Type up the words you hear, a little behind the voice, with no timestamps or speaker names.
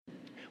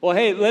Well,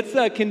 hey, let's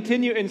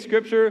continue in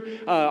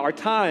Scripture, our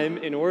time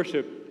in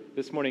worship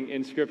this morning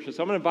in Scripture.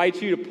 So I'm going to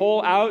invite you to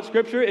pull out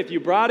Scripture. If you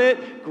brought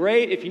it,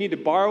 great. If you need to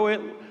borrow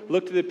it,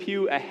 look to the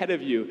pew ahead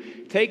of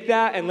you. Take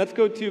that and let's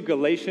go to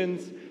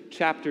Galatians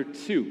chapter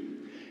 2.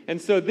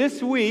 And so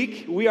this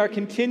week, we are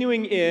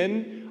continuing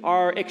in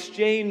our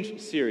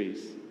exchange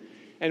series.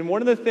 And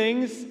one of the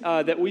things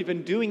that we've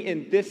been doing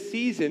in this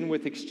season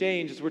with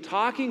exchange is we're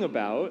talking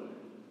about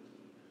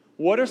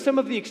what are some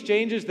of the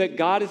exchanges that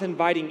God is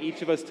inviting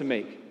each of us to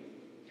make.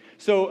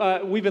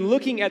 So we've been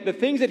looking at the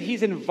things that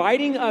He's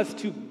inviting us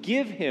to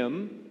give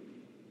Him,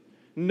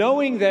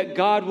 knowing that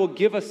God will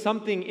give us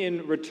something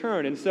in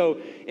return. And so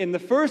in the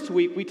first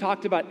week, we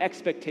talked about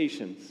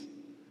expectations.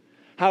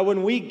 How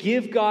when we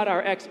give God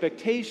our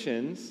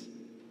expectations,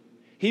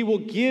 He will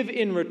give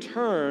in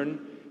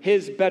return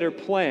His better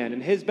plan.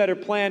 And His better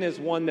plan is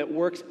one that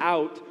works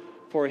out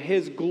for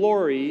His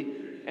glory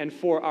and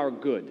for our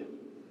good.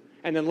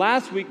 And then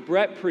last week,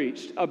 Brett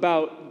preached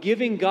about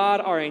giving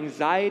God our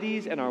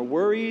anxieties and our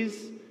worries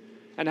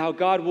and how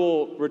God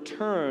will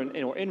return,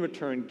 or in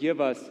return, give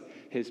us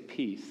His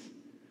peace.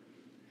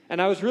 And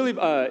I was really,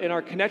 in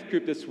our Connect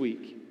group this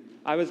week,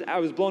 I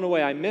was blown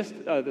away. I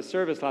missed the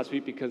service last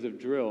week because of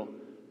drill.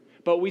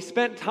 But we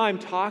spent time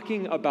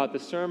talking about the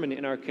sermon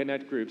in our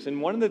Connect groups. And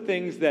one of the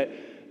things that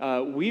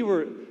we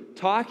were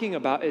talking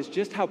about is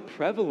just how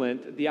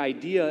prevalent the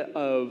idea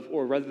of,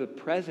 or rather the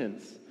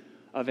presence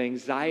of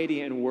anxiety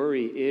and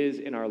worry is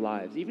in our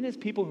lives, even as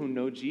people who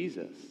know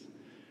Jesus.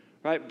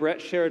 Right? Brett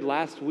shared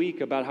last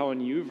week about how in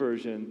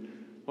YouVersion,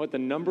 what the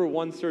number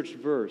one search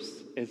verse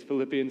is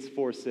Philippians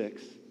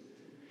 4:6.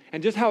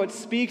 And just how it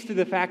speaks to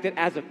the fact that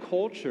as a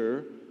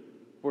culture,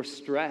 we're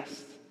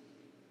stressed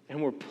and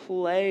we're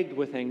plagued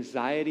with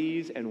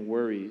anxieties and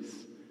worries.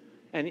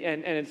 And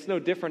it's no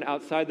different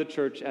outside the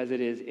church as it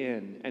is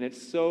in. And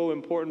it's so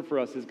important for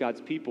us as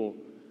God's people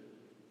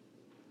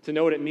to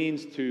know what it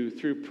means to,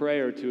 through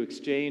prayer, to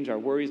exchange our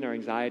worries and our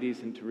anxieties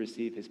and to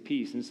receive His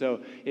peace. And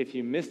so if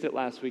you missed it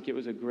last week, it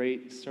was a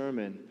great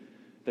sermon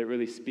that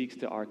really speaks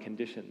to our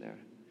condition there.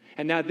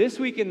 And now this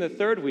week, in the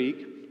third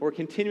week, we're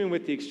continuing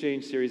with the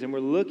exchange series, and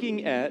we're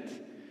looking at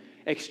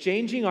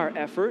exchanging our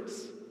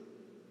efforts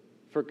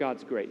for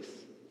God's grace.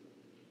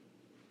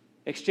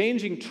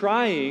 Exchanging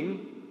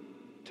trying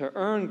to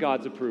earn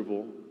God's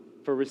approval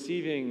for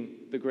receiving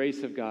the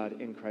grace of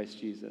God in Christ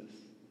Jesus.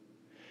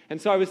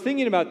 And so I was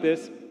thinking about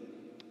this.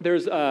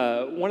 There's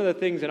one of the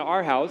things in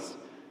our house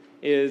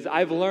is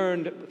I've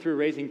learned through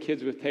raising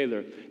kids with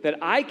Taylor that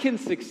I can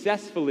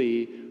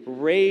successfully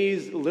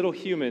raise little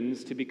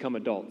humans to become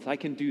adults. I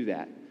can do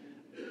that.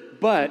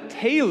 But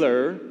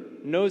Taylor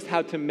knows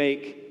how to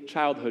make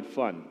childhood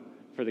fun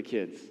for the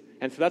kids.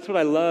 And so that's what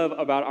I love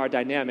about our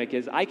dynamic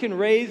is I can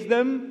raise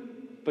them,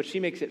 but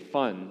she makes it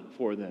fun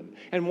for them.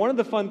 And one of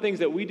the fun things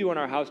that we do in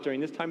our house during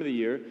this time of the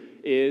year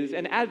is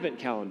an Advent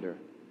calendar.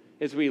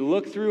 As we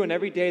look through, and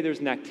every day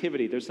there's an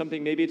activity. There's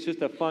something, maybe it's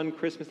just a fun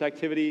Christmas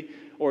activity,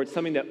 or it's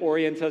something that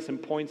orients us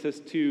and points us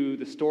to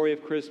the story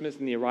of Christmas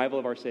and the arrival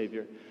of our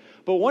Savior.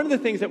 But one of the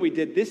things that we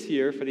did this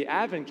year for the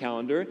Advent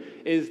calendar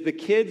is the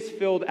kids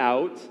filled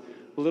out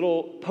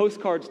little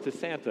postcards to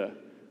Santa.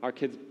 Our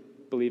kids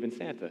believe in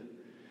Santa.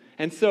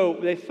 And so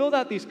they filled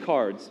out these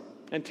cards,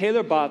 and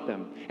Taylor bought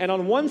them. And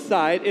on one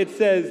side, it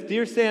says,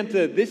 "Dear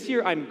Santa, this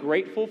year I'm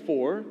grateful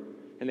for,"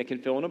 and they can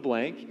fill in a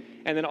blank.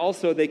 And then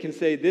also they can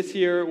say, "This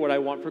year what I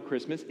want for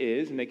Christmas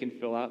is," and they can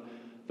fill out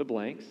the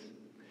blanks.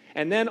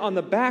 And then on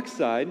the back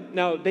side,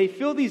 now they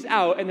fill these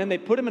out and then they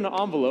put them in an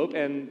envelope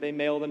and they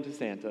mail them to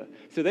Santa.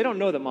 So they don't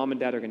know that mom and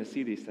dad are going to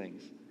see these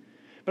things.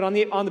 But on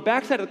the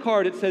back side of the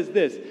card, it says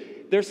this: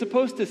 they're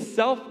supposed to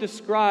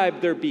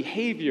self-describe their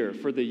behavior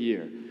for the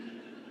year,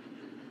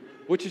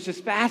 which is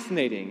just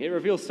fascinating. It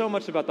reveals so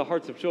much about the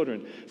hearts of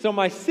children. So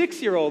my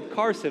 6-year-old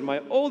Carson,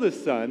 my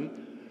oldest son,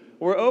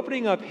 we're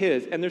opening up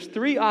his, and there's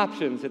 3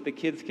 options that the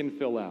kids can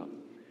fill out.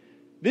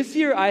 This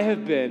year I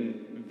have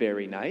been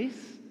very nice.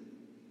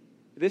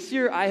 This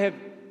year I have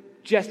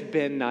just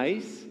been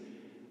nice.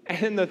 And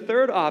then the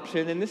third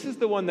option, and this is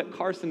the one that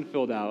Carson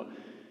filled out,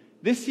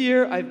 this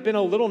year I've been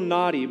a little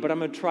naughty, but I'm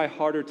going to try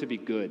harder to be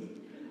good.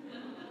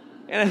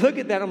 And I look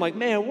at that and I'm like,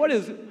 man, what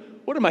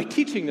am I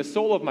teaching the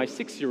soul of my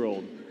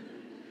 6-year-old?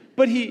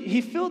 But he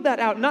filled that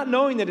out not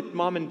knowing that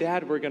mom and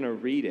dad were going to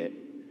read it.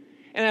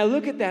 And I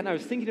look at that and I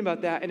was thinking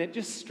about that and it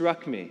just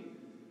struck me.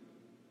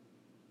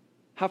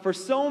 How for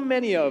so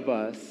many of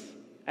us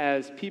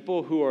as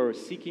people who are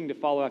seeking to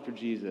follow after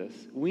Jesus,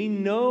 we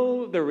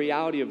know the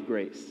reality of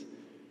grace,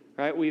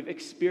 right? We've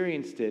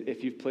experienced it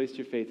if you've placed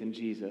your faith in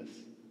Jesus.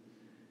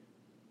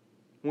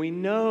 We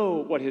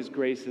know what His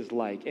grace is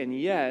like, and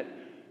yet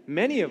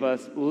many of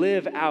us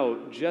live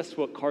out just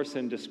what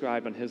Carson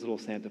described on his little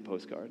Santa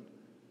postcard.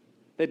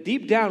 That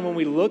deep down, when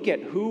we look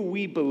at who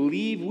we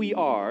believe we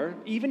are,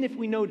 even if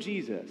we know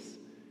Jesus,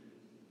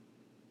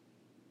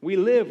 we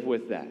live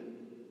with that.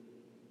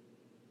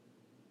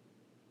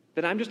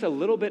 That I'm just a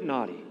little bit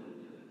naughty.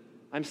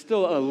 I'm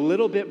still a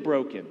little bit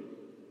broken.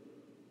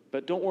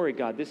 But don't worry,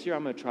 God, this year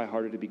I'm going to try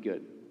harder to be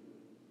good.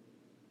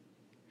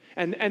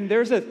 And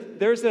there's an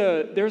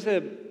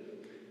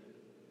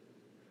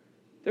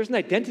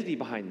identity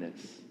behind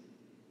this.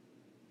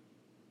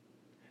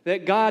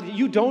 That God,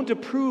 you don't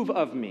approve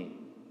of me.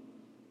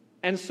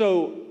 And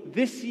so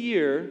this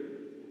year,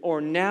 or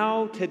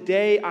now,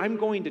 today, I'm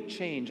going to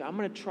change. I'm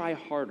going to try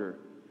harder.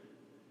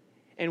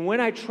 And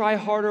when I try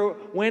harder,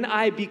 when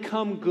I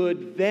become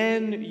good,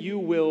 then you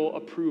will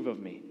approve of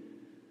me.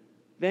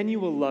 Then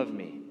you will love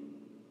me.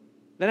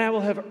 Then I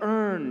will have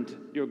earned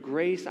your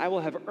grace. I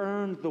will have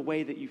earned the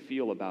way that you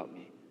feel about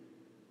me.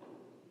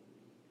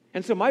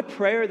 And so my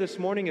prayer this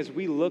morning as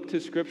we look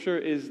to Scripture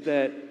is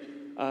that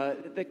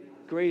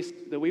grace,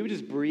 that we would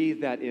just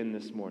breathe that in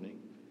this morning.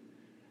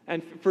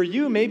 And for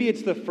you, maybe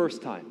it's the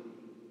first time.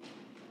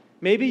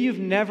 Maybe you've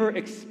never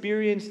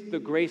experienced the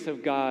grace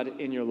of God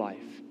in your life.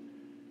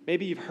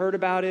 Maybe you've heard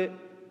about it.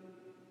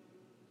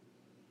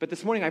 But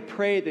this morning I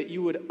pray that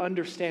you would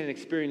understand and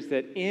experience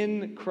that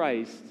in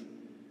Christ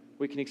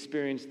we can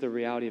experience the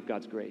reality of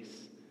God's grace.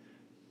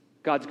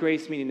 God's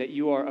grace meaning that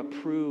you are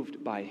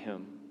approved by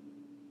Him.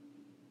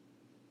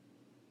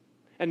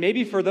 And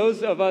maybe for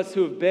those of us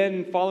who have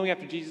been following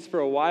after Jesus for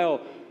a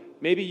while,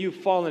 maybe you've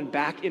fallen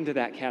back into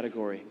that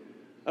category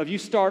of you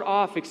start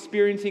off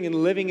experiencing and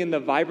living in the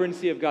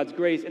vibrancy of God's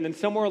grace, and then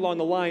somewhere along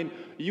the line,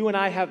 you and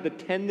I have the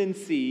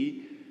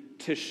tendency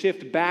to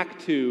shift back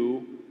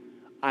to,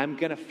 I'm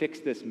going to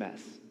fix this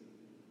mess.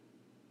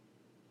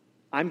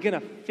 I'm going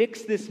to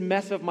fix this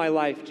mess of my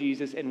life,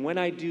 Jesus, and when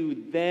I do,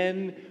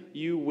 then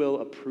you will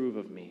approve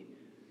of me.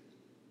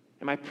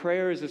 And my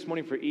prayer is this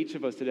morning for each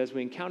of us that as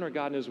we encounter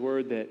God in His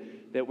Word,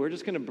 that we're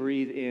just going to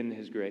breathe in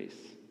His grace.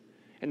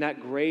 And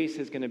that grace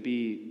is going to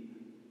be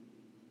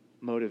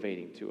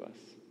motivating to us.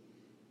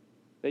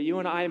 That you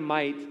and I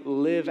might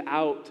live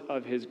out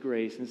of His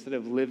grace instead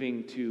of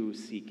living to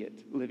seek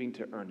it, living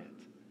to earn it.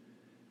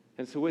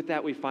 And so with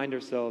that, we find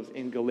ourselves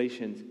in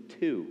Galatians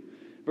 2,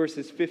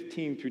 verses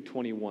 15 through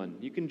 21.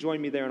 You can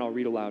join me there and I'll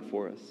read aloud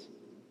for us.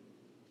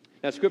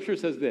 Now, Scripture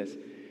says this: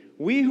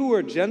 we who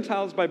are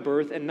Gentiles by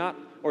birth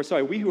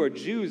we who are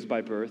Jews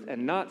by birth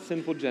and not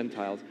sinful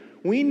Gentiles,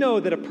 we know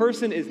that a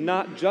person is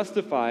not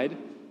justified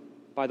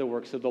by the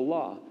works of the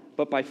law,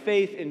 but by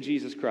faith in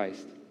Jesus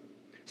Christ.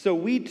 So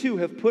we too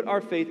have put our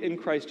faith in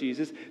Christ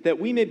Jesus, that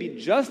we may be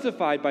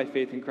justified by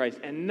faith in Christ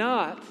and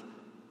not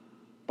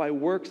by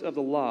works of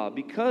the law,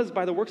 because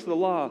by the works of the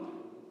law,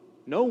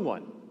 no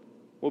one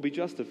will be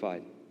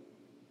justified.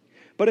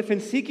 But if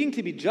in seeking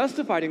to be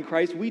justified in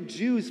Christ, we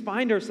Jews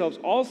find ourselves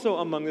also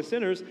among the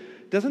sinners,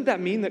 doesn't that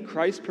mean that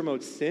Christ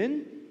promotes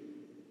sin?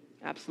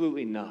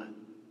 Absolutely not.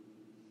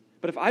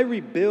 But if I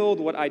rebuild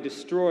what I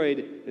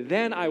destroyed,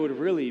 then I would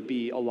really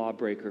be a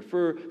lawbreaker.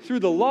 For through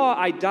the law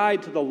I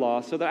died to the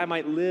law so that I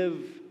might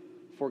live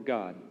for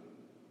God.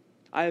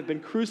 I have been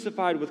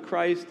crucified with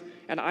Christ,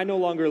 and I no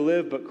longer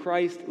live, but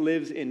Christ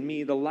lives in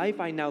me. The life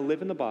I now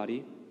live in the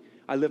body,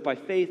 I live by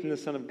faith in the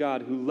Son of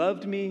God, who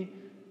loved me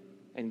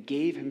and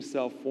gave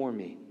Himself for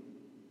me.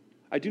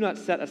 I do not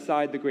set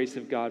aside the grace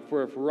of God,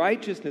 for if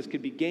righteousness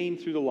could be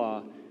gained through the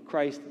law,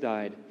 Christ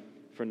died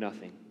for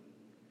nothing.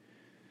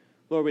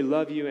 Lord, we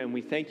love You and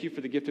we thank You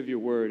for the gift of Your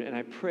word. And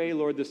I pray,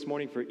 Lord, this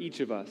morning for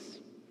each of us,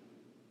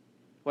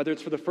 whether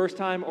it's for the first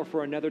time or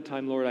for another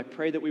time, Lord, I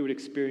pray that we would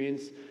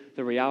experience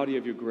the reality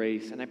of Your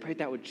grace. And I pray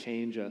that would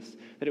change us,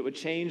 that it would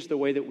change the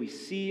way that we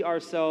see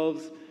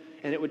ourselves,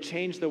 and it would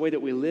change the way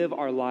that we live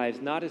our lives,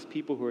 not as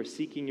people who are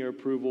seeking Your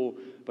approval,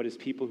 but as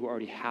people who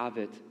already have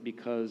it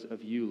because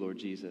of You, Lord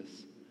Jesus.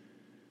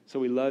 So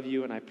we love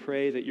You, and I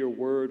pray that Your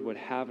word would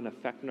have an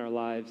effect in our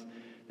lives,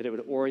 that it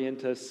would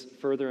orient us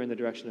further in the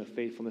direction of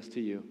faithfulness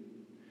to You.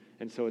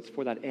 And so it's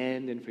for that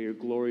end and for Your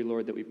glory,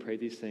 Lord, that we pray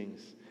these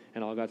things.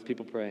 And all God's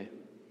people pray.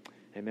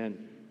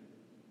 Amen.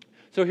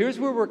 So here's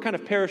where we're kind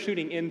of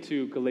parachuting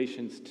into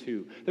Galatians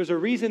 2. There's a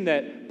reason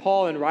that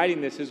Paul, in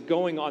writing this, is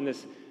going on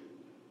this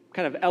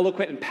kind of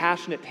eloquent and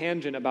passionate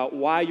tangent about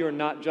why you're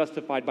not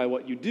justified by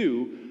what you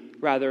do,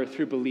 rather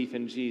through belief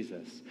in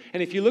Jesus.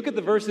 And if you look at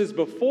the verses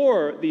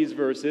before these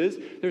verses,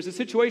 there's a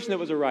situation that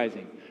was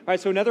arising. Right?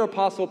 So another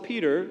apostle,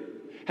 Peter,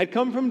 had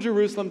come from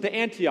Jerusalem to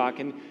Antioch.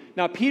 And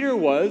now Peter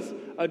was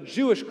a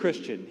Jewish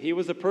Christian. He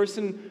was a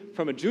person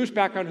from a Jewish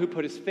background who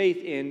put his faith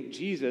in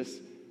Jesus.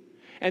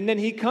 And then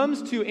he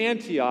comes to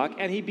Antioch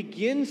and he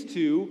begins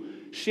to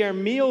share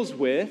meals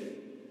with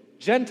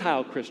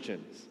Gentile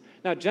Christians.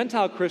 Now,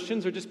 Gentile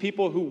Christians are just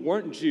people who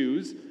weren't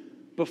Jews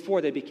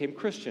before they became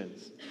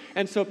Christians.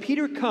 And so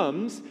Peter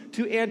comes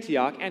to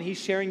Antioch and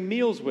he's sharing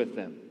meals with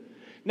them.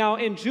 Now,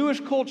 in Jewish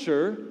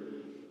culture,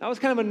 that was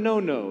kind of a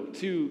no-no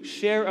to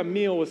share a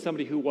meal with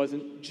somebody who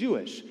wasn't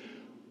Jewish.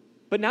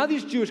 But now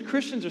these Jewish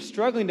Christians are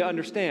struggling to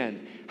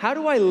understand, how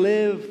do I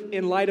live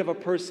in light of a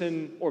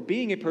person or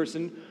being a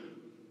person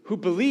who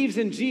believes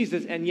in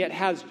Jesus and yet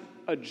has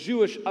a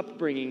Jewish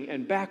upbringing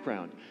and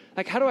background?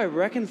 Like, how do I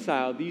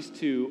reconcile these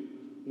two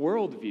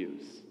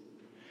worldviews?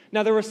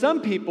 Now, there were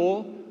some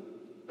people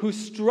who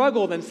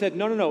struggled and said,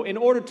 no, in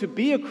order to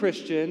be a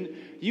Christian,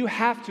 you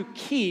have to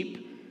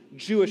keep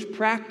Jewish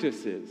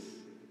practices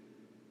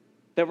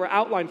that were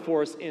outlined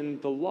for us in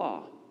the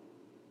law.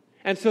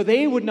 And so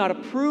they would not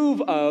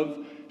approve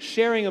of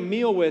sharing a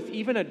meal with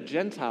even a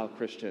Gentile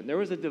Christian. There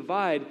was a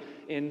divide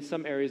in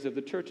some areas of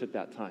the church at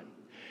that time.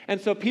 And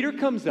so Peter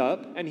comes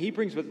up, and he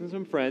brings with him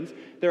some friends.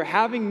 They're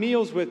having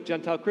meals with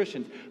Gentile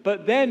Christians.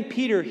 But then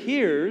Peter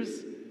hears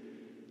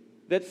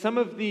that some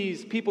of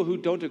these people who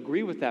don't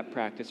agree with that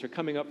practice are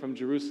coming up from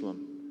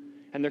Jerusalem.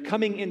 And they're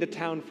coming into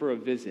town for a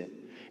visit.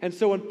 And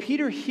so when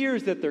Peter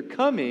hears that they're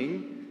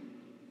coming,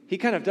 he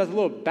kind of does a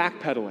little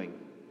backpedaling.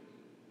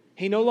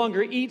 He no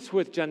longer eats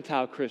with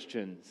Gentile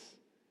Christians.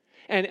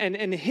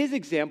 And his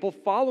example,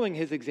 following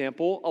his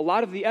example, a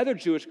lot of the other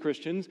Jewish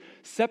Christians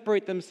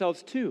separate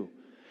themselves too.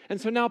 And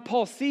so now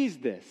Paul sees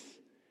this.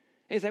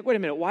 And he's like, wait a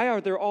minute, why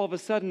are there all of a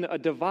sudden a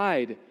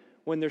divide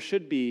when there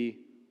should be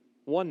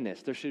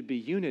oneness? There should be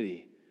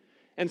unity.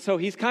 And so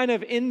he's kind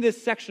of in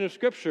this section of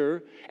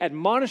Scripture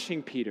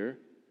admonishing Peter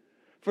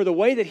for the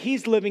way that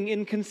he's living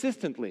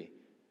inconsistently.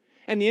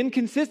 And the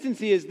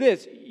inconsistency is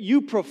this: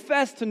 you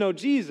profess to know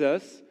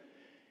Jesus,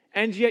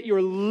 and yet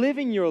you're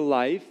living your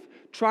life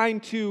trying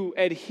to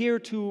adhere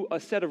to a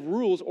set of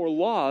rules or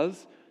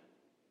laws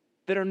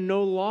that are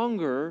no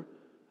longer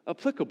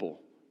applicable.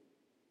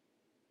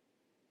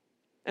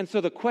 And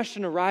so the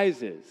question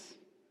arises,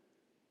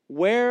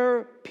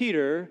 where,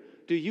 Peter,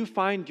 do you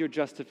find your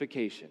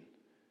justification?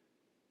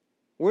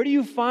 Where do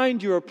you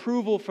find your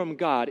approval from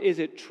God? Is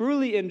it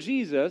truly in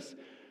Jesus,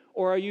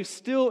 or are you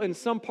still in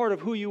some part of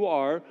who you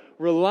are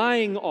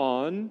relying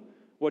on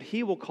what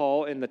he will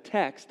call in the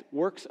text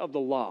works of the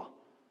law?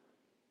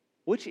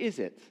 Which is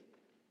it?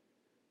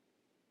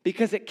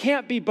 Because it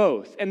can't be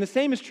both. And the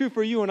same is true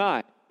for you and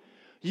I.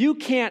 You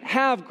can't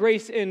have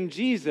grace in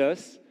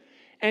Jesus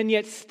and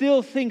yet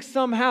still think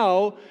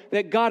somehow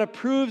that God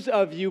approves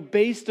of you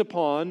based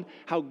upon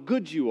how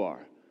good you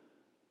are.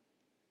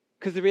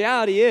 Because the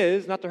reality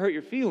is, not to hurt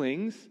your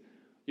feelings,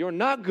 you're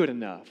not good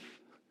enough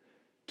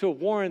to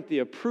warrant the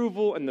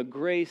approval and the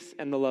grace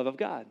and the love of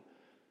God.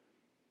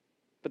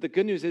 But the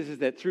good news is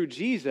that through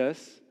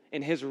Jesus,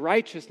 in his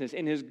righteousness,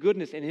 in his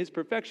goodness, in his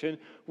perfection,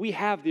 we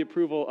have the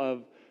approval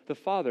of the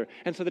Father.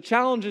 And so the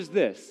challenge is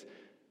this: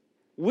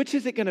 which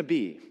is it going to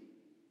be?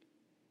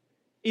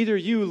 Either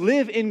you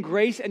live in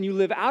grace and you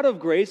live out of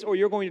grace, or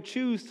you're going to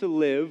choose to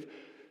live,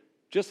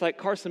 just like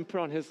Carson put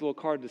on his little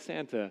card to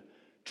Santa,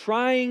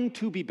 trying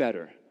to be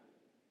better.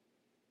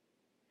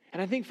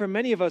 And I think for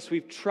many of us,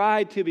 we've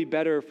tried to be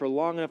better for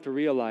long enough to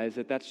realize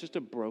that that's just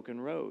a broken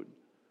road.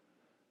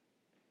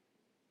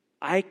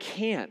 I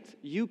can't,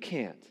 you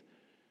can't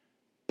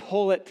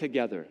pull it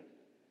together.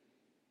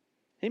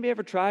 Anybody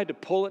ever tried to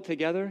pull it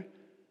together?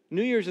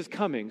 New Year's is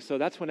coming, so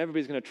that's when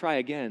everybody's going to try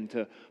again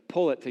to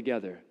pull it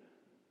together.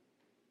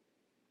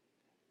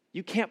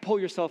 You can't pull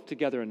yourself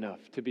together enough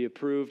to be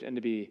approved and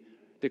to be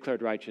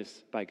declared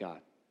righteous by God.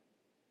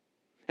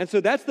 And so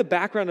that's the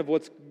background of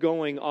what's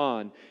going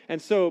on. And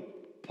so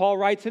Paul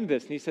writes into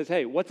this, and he says,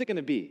 hey, what's it going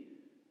to be?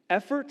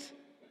 Effort?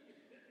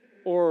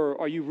 Or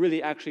are you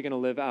really actually going to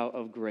live out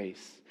of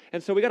grace?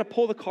 And so we got to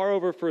pull the car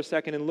over for a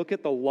second and look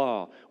at the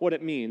law, what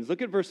it means.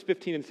 Look at verse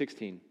 15 and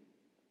 16.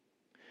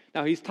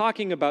 Now he's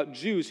talking about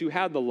Jews who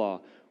had the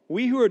law.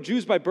 We who are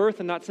Jews by birth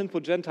and not sinful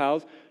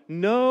Gentiles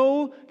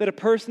know that a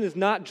person is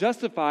not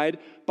justified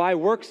by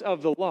works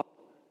of the law.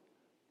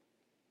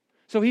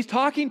 So he's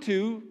talking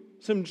to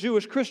some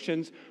Jewish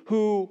Christians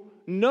who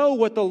know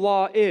what the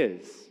law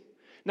is.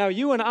 Now,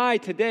 you and I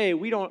today,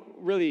 we don't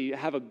really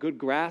have a good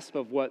grasp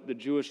of what the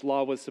Jewish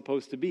law was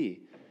supposed to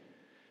be.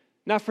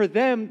 Now, for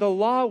them, the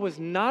law was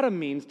not a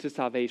means to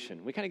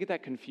salvation. We kind of get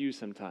that confused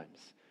sometimes.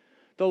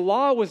 The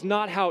law was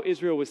not how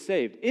Israel was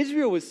saved.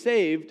 Israel was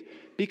saved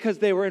because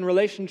they were in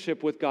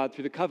relationship with God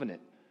through the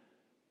covenant.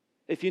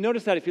 If you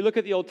notice that, if you look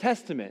at the Old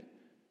Testament,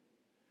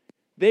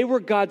 they were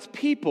God's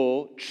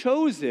people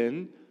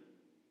chosen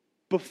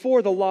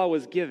before the law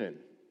was given.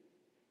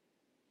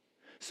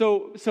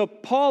 So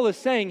Paul is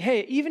saying,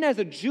 hey, even as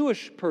a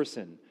Jewish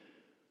person,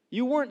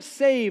 you weren't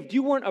saved,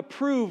 you weren't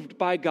approved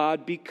by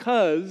God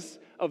because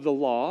of the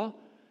law.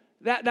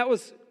 That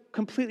was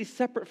completely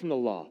separate from the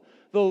law.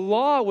 The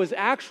law was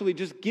actually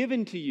just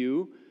given to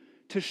you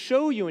to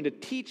show you and to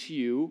teach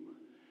you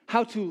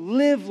how to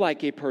live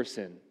like a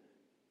person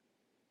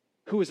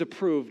who is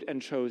approved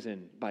and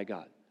chosen by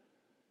God.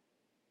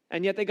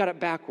 And yet they got it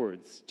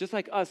backwards. Just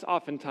like us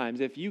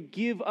oftentimes, if you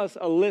give us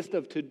a list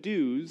of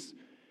to-dos,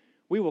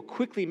 we will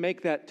quickly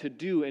make that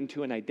to-do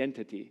into an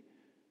identity.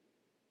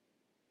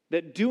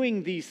 That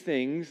doing these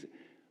things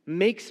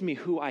makes me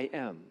who I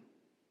am.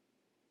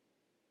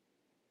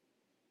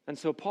 And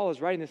so Paul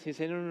is writing this and he's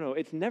saying, no,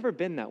 it's never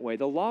been that way.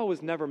 The law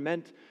was never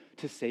meant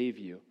to save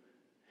you.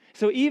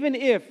 So even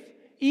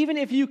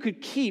if you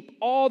could keep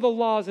all the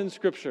laws in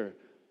Scripture,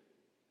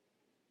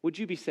 would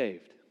you be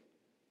saved?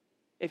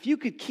 If you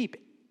could keep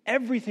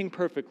everything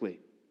perfectly,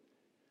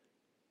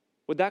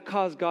 would that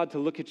cause God to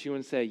look at you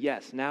and say,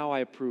 yes, now I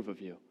approve of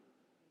you?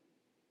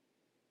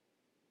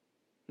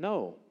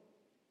 No,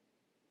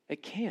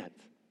 it can't.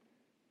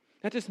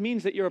 That just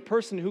means that you're a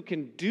person who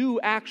can do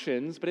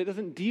actions, but it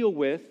doesn't deal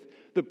with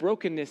the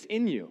brokenness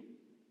in you.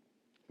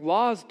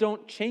 Laws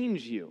don't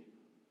change you.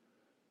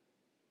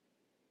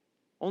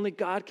 Only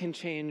God can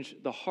change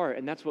the heart,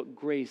 and that's what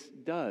grace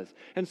does.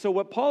 And so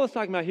what Paul is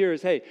talking about here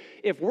is, hey,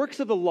 if works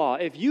of the law,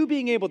 if you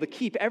being able to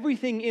keep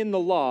everything in the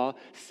law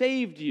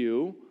saved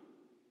you,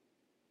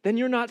 then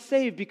you're not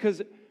saved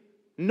because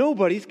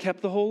nobody's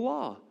kept the whole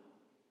law.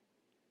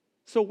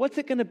 So what's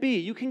it going to be?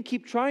 You can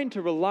keep trying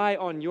to rely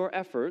on your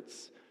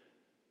efforts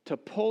to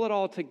pull it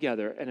all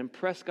together and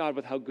impress God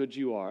with how good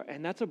you are,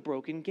 and that's a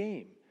broken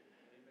game.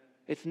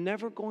 It's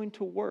never going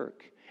to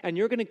work. And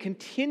you're going to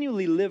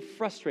continually live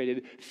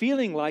frustrated,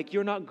 feeling like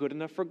you're not good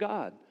enough for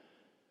God.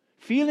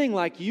 Feeling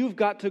like you've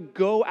got to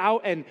go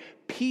out and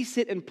piece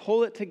it and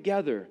pull it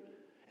together.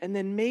 And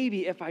then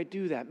maybe if I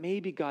do that,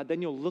 maybe God, then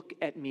you'll look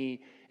at me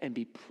and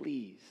be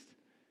pleased.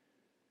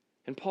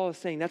 And Paul is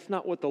saying that's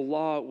not what the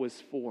law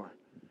was for.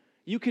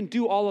 You can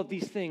do all of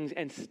these things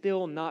and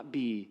still not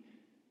be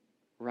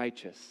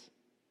righteous.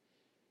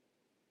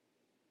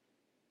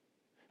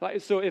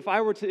 So if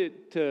I were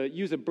to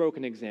use a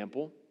broken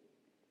example,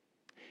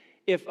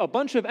 if a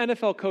bunch of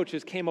NFL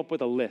coaches came up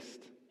with a list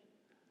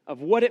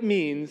of what it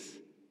means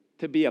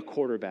to be a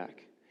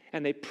quarterback,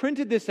 and they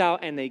printed this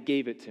out and they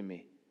gave it to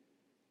me.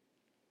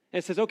 And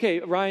it says, okay,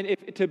 Ryan,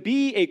 to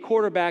be a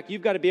quarterback,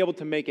 you've got to be able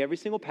to make every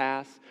single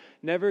pass,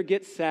 never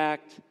get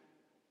sacked,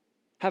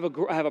 have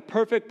a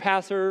perfect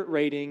passer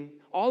rating,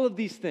 all of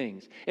these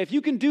things. If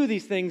you can do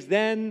these things,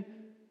 then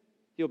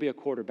you'll be a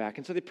quarterback.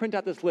 And so they print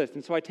out this list.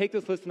 And so I take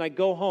this list and I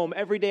go home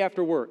every day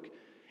after work.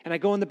 And I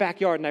go in the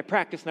backyard and I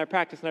practice and I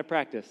practice and I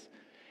practice.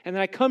 And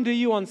then I come to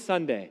you on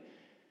Sunday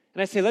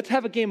and I say, let's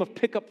have a game of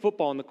pickup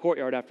football in the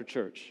courtyard after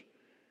church.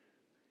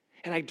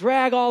 And I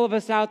drag all of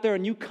us out there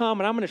and you come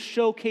and I'm going to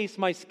showcase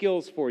my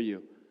skills for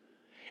you.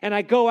 And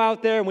I go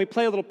out there and we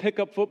play a little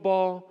pickup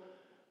football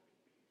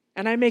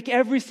and I make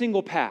every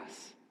single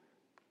pass.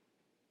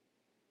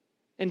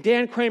 And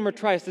Dan Kramer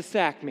tries to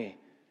sack me.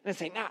 And I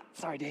say,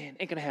 sorry, Dan,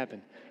 ain't going to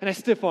happen. And I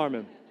stiff arm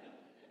him.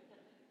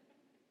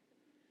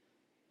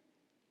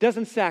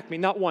 Doesn't sack me,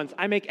 not once.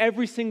 I make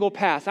every single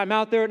pass. I'm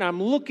out there and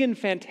I'm looking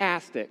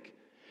fantastic.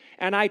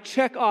 And I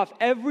check off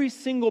every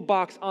single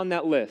box on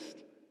that list.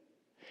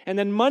 And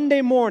then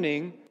Monday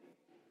morning,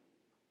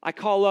 I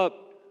call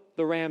up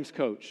the Rams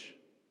coach.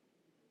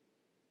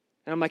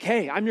 And I'm like,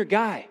 hey, I'm your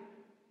guy.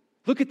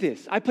 Look at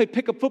this. I played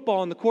pickup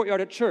football in the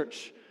courtyard at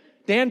church.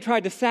 Dan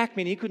tried to sack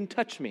me and he couldn't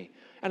touch me.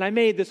 And I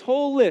made this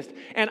whole list.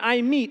 And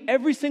I meet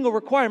every single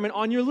requirement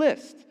on your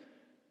list.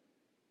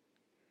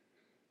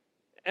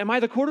 Am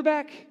I the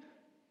quarterback?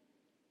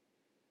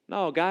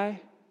 No, guy.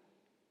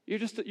 You're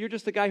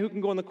just a guy who can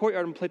go in the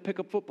courtyard and play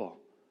pickup football.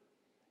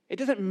 It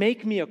doesn't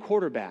make me a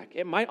quarterback.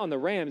 It might on the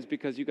Rams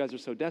because you guys are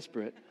so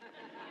desperate.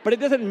 But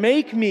it doesn't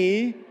make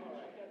me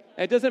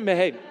a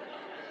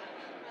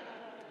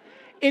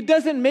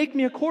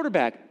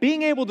quarterback.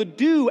 Being able to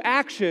do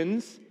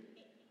actions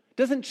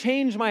doesn't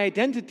change my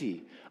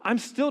identity. I'm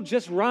still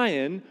just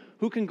Ryan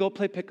who can go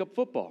play pickup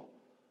football.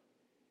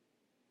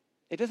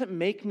 It doesn't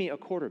make me a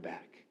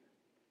quarterback.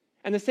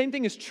 And the same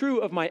thing is true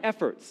of my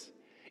efforts.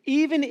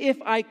 Even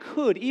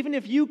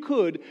if you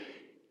could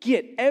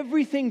get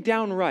everything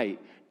down right,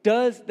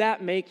 does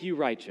that make you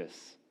righteous?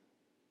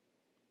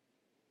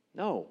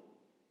 No,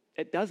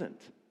 it doesn't.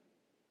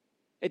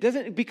 It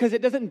doesn't, because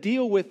it doesn't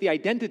deal with the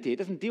identity. It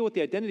doesn't deal with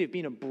the identity of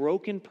being a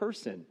broken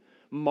person,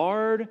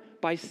 marred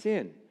by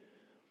sin.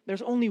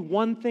 There's only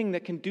one thing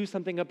that can do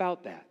something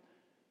about that.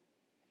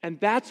 And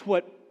that's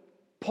what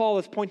Paul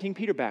is pointing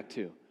Peter back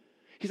to.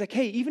 He's like,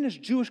 hey, even as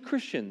Jewish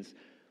Christians,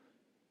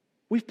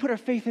 we've put our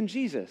faith in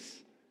Jesus.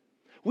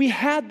 We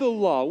had the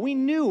law. We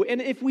knew.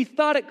 And if we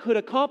thought it could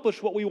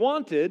accomplish what we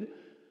wanted,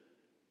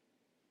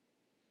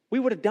 we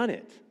would have done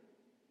it.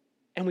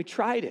 And we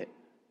tried it.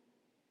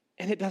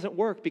 And it doesn't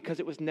work because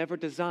it was never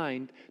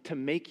designed to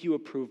make you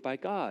approved by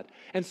God.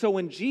 And so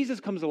when Jesus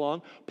comes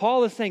along,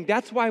 Paul is saying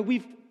that's why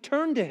we've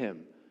turned to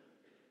him.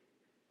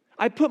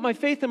 I put my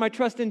faith and my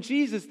trust in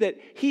Jesus that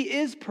he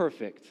is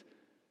perfect.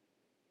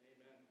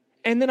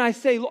 And then I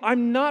say,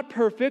 I'm not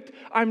perfect.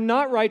 I'm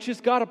not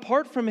righteous. God,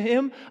 apart from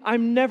him,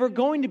 I'm never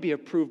going to be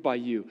approved by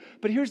you.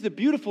 But here's the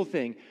beautiful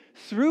thing.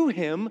 Through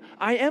him,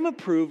 I am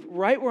approved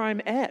right where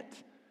I'm at.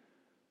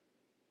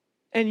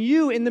 And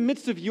you, in the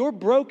midst of your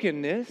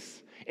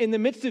brokenness, in the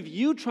midst of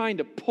you trying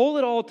to pull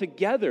it all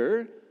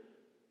together,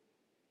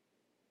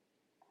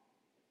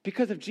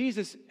 because of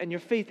Jesus and your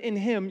faith in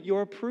him,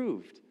 you're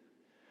approved.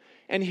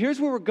 And here's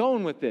where we're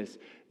going with this.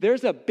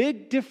 There's a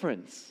big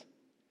difference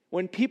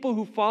when people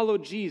who follow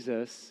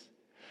Jesus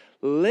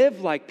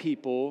live like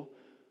people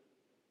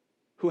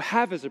who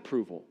have his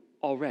approval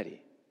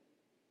already,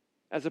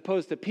 as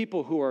opposed to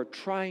people who are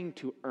trying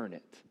to earn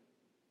it.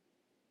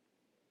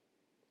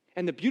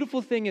 And the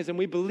beautiful thing is, and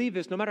we believe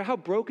this, no matter how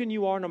broken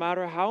you are, no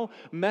matter how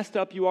messed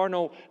up you are,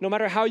 no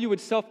matter how you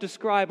would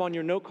self-describe on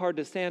your note card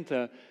to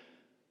Santa,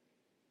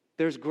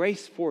 there's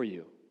grace for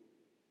you.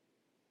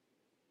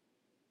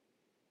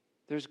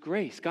 There's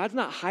grace. God's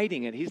not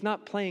hiding it. He's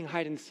not playing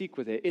hide and seek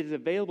with it. It is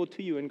available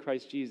to you in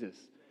Christ Jesus.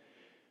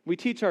 We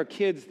teach our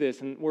kids this,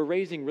 and we're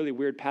raising really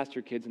weird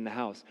pastor kids in the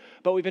house.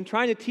 But we've been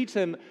trying to teach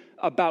them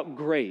about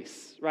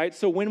grace, right?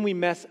 So when we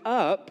mess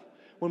up,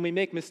 when we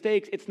make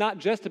mistakes, it's not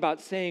just about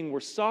saying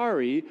we're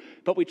sorry,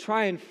 but we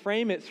try and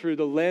frame it through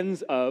the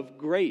lens of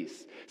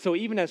grace. So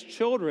even as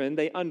children,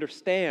 they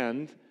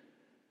understand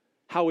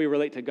how we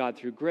relate to God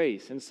through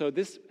grace. And so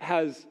this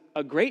has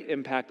a great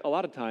impact a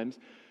lot of times,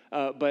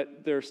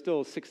 but they're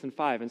still 6 and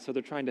 5, and so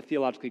they're trying to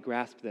theologically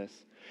grasp this.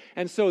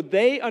 And so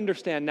they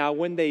understand now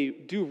when they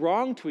do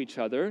wrong to each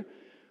other,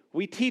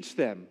 we teach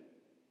them,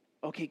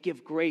 okay,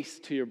 give grace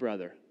to your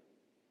brother.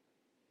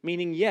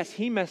 Meaning, yes,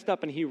 he messed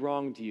up and he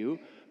wronged you,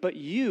 but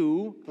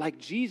you, like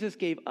Jesus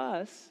gave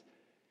us,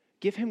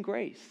 give him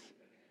grace.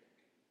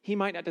 He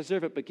might not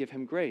deserve it, but give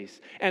him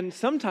grace. And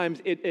sometimes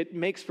it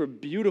makes for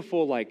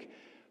beautiful,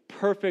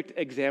 perfect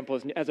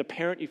examples. As a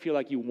parent, you feel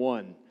like you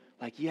won.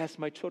 Like, yes,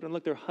 my children,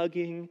 look, they're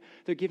hugging.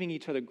 They're giving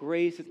each other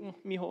grace.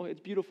 It's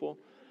beautiful.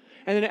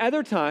 And then at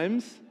other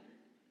times,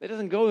 it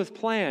doesn't go as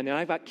planned. And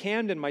I've got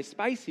Camden, my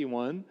spicy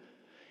one,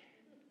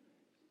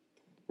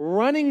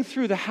 running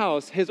through the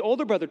house, his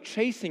older brother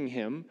chasing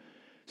him,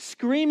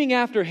 screaming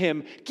after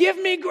him, give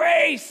me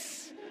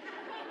grace!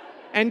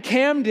 And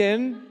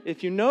Camden,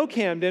 if you know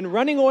Camden,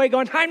 running away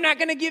going, I'm not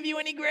going to give you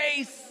any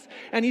grace.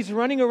 And he's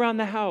running around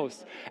the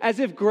house as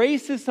if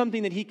grace is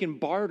something that he can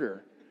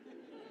barter.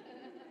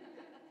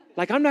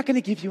 Like, I'm not going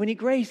to give you any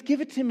grace. Give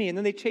it to me. And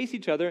then they chase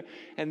each other,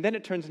 and then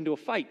it turns into a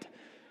fight.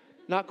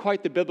 Not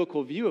quite the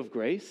biblical view of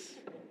grace,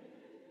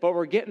 but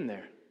we're getting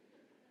there.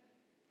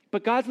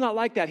 But God's not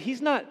like that.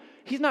 He's not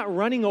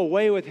running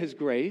away with his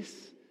grace.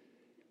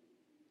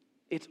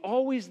 It's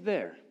always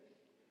there.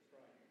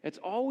 It's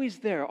always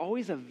there,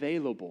 always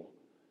available.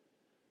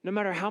 No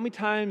matter how many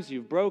times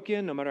you've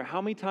broken, no matter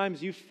how many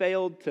times you've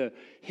failed to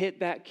hit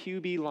that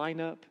QB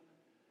lineup,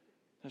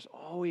 there's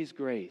always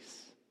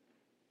grace.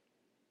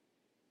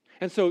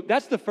 And so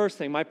that's the first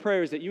thing. My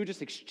prayer is that you would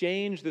just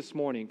exchange this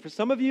morning. For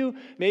some of you,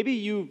 maybe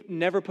you've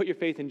never put your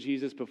faith in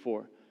Jesus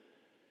before.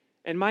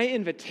 And my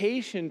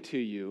invitation to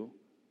you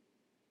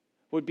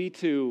would be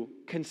to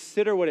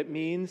consider what it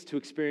means to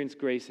experience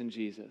grace in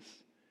Jesus.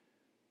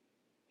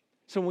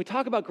 So when we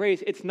talk about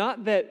grace, it's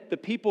not that the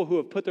people who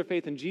have put their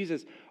faith in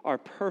Jesus are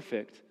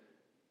perfect.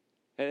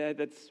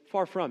 That's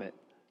far from it.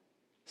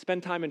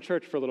 Spend time in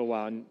church for a little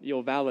while and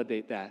you'll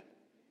validate that.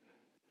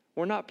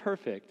 We're not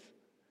perfect.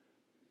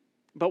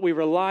 But we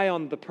rely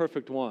on the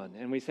perfect one.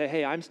 And we say,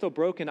 hey, I'm still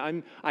broken.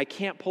 I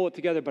can't pull it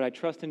together, but I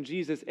trust in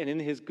Jesus. And in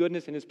his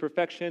goodness and his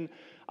perfection,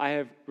 I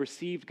have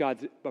received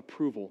God's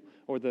approval.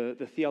 Or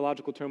the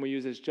theological term we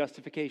use is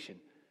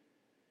justification.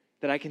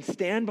 That I can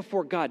stand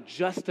before God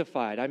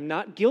justified. I'm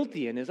not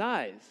guilty in his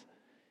eyes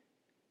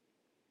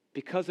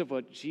because of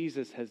what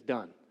Jesus has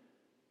done.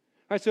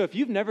 All right, so if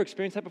you've never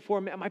experienced that before,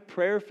 my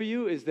prayer for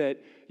you is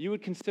that you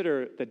would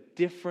consider the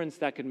difference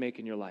that could make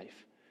in your life.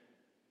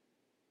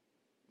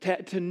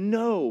 To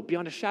know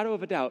beyond a shadow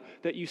of a doubt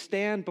that you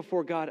stand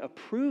before God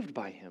approved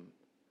by him.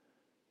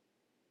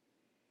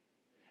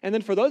 And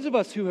then for those of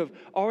us who have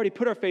already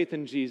put our faith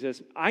in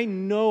Jesus, I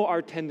know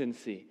our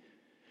tendency.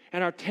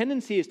 And our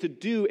tendency is to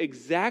do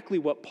exactly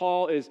what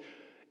Paul is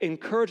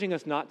encouraging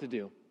us not to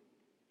do.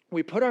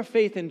 We put our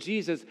faith in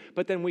Jesus,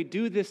 but then we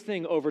do this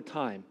thing over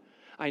time.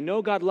 I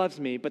know God loves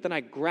me, but then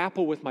I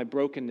grapple with my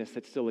brokenness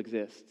that still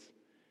exists.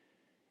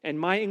 And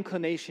my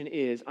inclination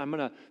is I'm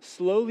going to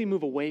slowly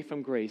move away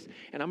from grace,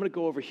 and I'm going to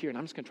go over here, and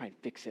I'm just going to try and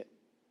fix it.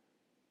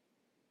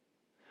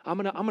 I'm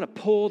going to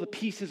pull the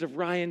pieces of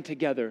Ryan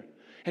together.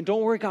 And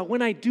don't worry, God,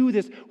 when I do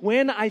this,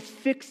 when I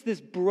fix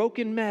this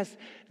broken mess,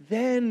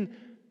 then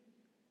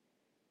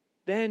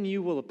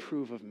you will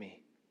approve of me.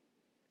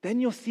 Then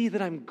you'll see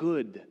that I'm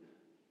good.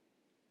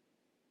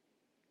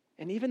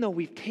 And even though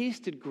we've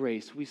tasted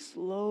grace, we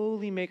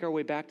slowly make our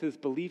way back to this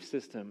belief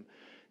system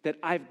that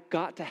I've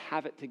got to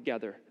have it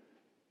together.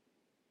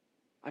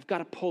 I've got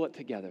to pull it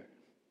together.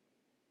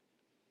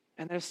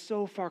 And that's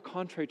so far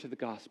contrary to the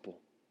gospel.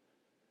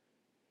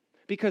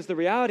 Because the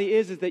reality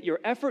is that your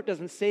effort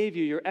doesn't save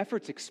you, your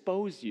efforts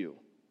expose you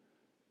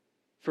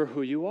for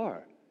who you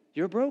are.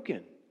 You're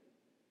broken.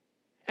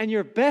 And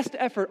your best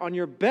effort on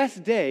your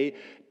best day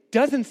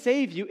doesn't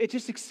save you, it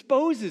just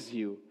exposes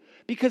you.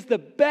 Because the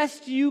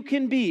best you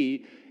can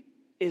be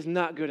is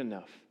not good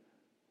enough.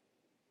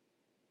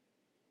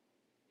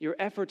 Your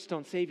efforts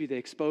don't save you, they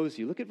expose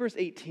you. Look at verse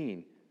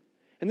 18.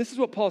 And this is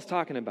what Paul's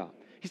talking about.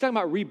 He's talking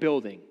about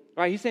rebuilding.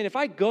 Right? He's saying if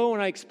I go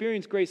and I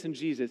experience grace in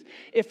Jesus,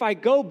 if I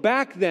go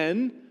back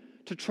then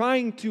to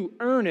trying to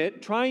earn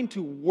it, trying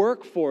to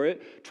work for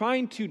it,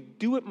 trying to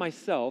do it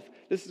myself,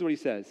 this is what he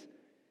says.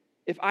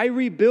 If I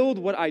rebuild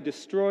what I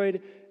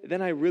destroyed,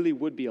 then I really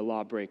would be a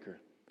lawbreaker.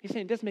 He's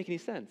saying it doesn't make any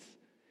sense.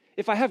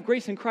 If I have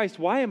grace in Christ,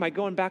 why am I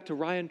going back to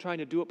Ryan trying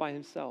to do it by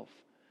himself?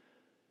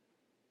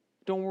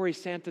 Don't worry,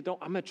 Santa,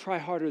 I'm going to try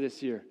harder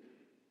this year.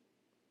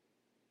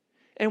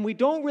 And we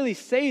don't really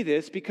say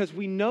this because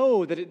we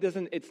know that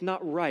it's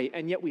not right,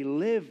 and yet we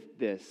live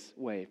this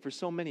way for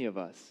so many of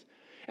us.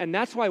 And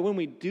that's why when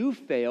we do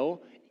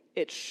fail,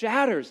 it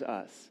shatters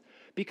us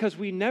because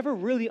we never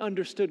really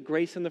understood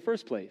grace in the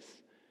first place.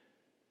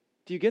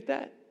 Do you get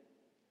that?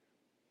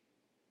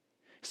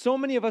 So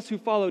many of us who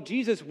follow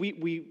Jesus,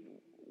 we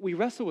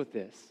wrestle with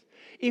this.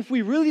 If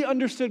we really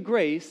understood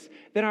grace,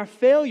 then our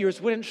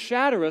failures wouldn't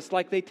shatter us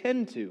like they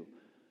tend to.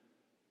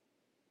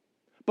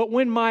 But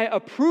when my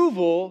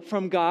approval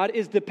from God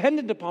is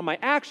dependent upon my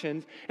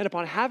actions and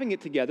upon having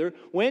it together,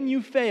 when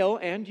you fail,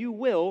 and you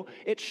will,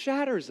 it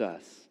shatters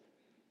us.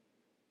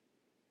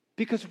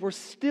 Because we're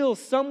still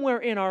somewhere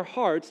in our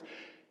hearts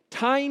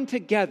tying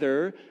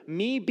together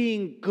me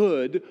being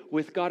good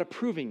with God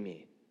approving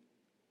me.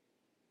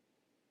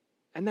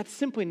 And that's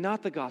simply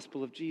not the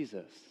gospel of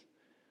Jesus.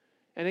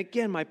 And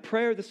again, my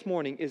prayer this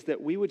morning is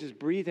that we would just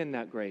breathe in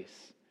that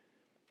grace.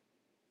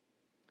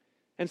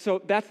 And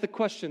so that's the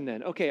question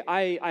then. Okay,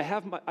 I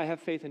have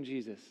faith in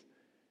Jesus.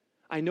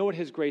 I know what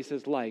his grace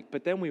is like,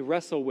 but then we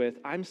wrestle with,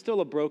 I'm still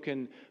a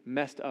broken,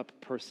 messed up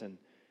person.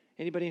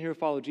 Anybody in here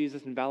follow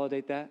Jesus and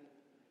validate that?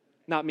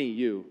 Not me,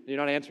 you. You're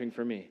not answering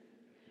for me.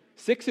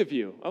 6 of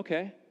you,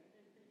 okay.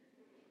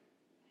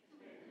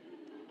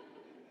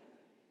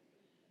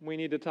 We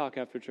need to talk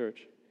after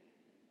church.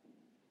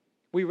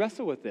 We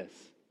wrestle with this.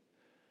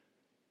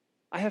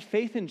 I have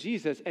faith in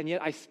Jesus, and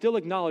yet I still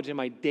acknowledge in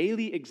my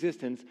daily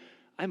existence,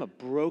 I'm a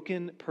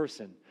broken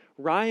person.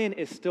 Ryan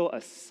is still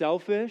a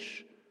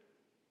selfish,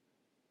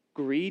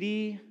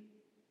 greedy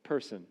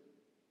person.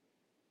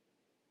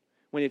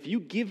 When if you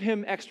give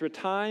him extra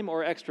time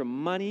or extra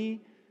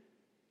money,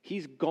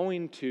 he's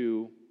going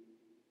to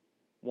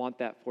want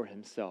that for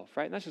himself,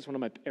 right? And that's just one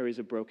of my areas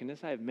of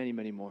brokenness. I have many,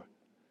 many more.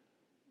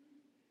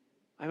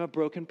 I'm a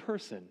broken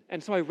person.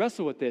 And so I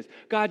wrestle with this.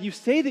 God, you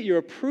say that you're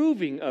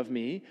approving of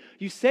me.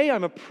 You say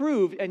I'm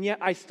approved, and yet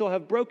I still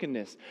have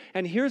brokenness.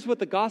 And here's what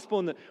the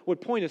gospel would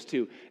point us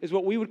to, is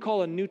what we would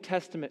call a New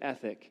Testament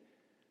ethic.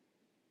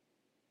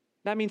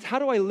 That means, how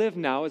do I live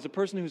now as a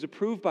person who's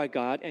approved by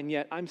God, and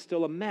yet I'm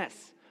still a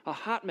mess, a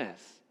hot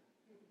mess?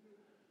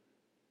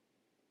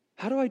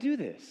 How do I do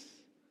this?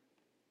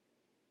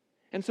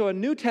 And so a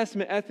New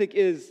Testament ethic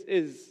is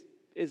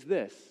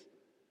this.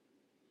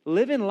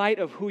 Live in light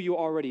of who you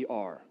already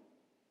are.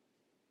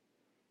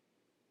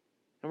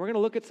 And we're going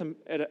to look at some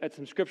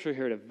scripture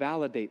here to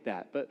validate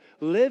that. But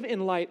live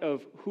in light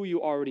of who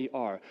you already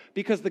are.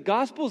 Because the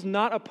gospel is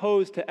not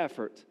opposed to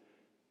effort.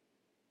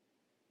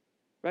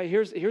 Right?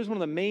 Here's one of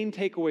the main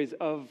takeaways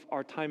of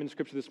our time in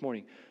scripture this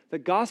morning. The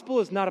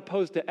gospel is not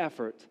opposed to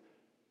effort.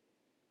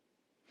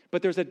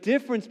 But there's a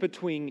difference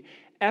between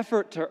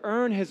effort to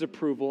earn his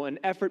approval and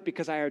effort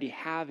because I already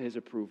have his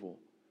approval.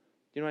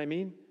 You know what I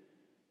mean?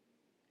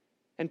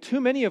 And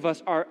too many of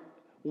us are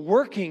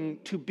working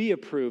to be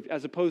approved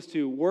as opposed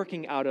to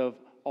working out of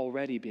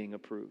already being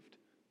approved.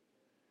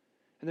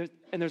 And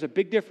there's a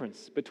big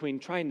difference between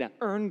trying to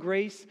earn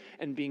grace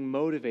and being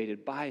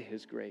motivated by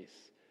his grace.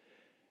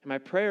 And my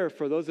prayer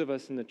for those of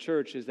us in the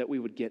church is that we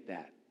would get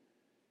that.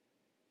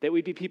 That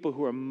we'd be people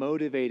who are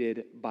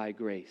motivated by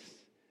grace.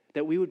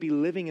 That we would be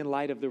living in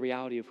light of the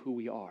reality of who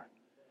we are.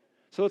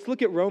 So let's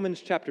look at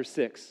Romans chapter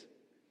 6.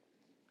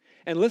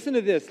 And listen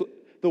to this.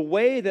 The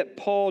way that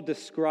Paul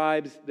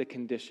describes the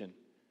condition.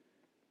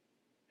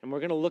 And we're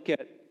going to look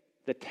at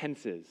the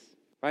tenses,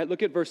 right?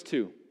 Look at verse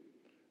 2.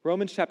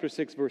 Romans chapter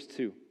 6, verse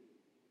 2.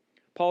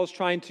 Paul's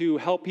trying to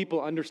help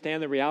people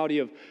understand the reality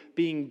of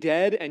being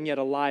dead and yet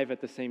alive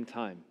at the same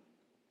time.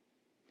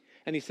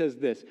 And he says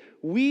this,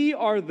 we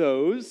are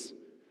those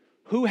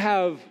who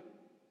have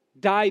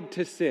died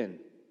to sin.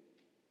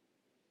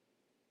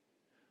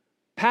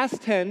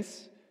 Past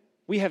tense,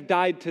 we have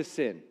died to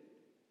sin.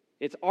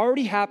 It's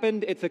already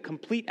happened. It's a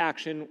complete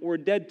action. We're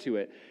dead to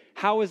it.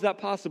 How is that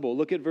possible?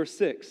 Look at verse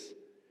 6.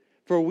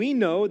 For we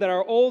know that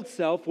our old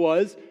self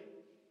was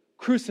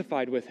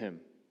crucified with him.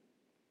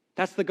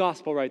 That's the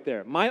gospel right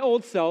there. My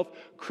old self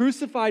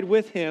crucified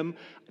with him.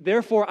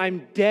 Therefore,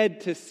 I'm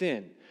dead to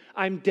sin.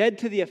 I'm dead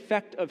to the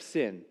effect of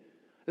sin.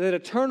 That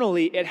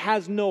eternally it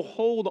has no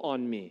hold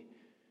on me.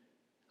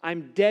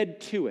 I'm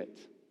dead to it.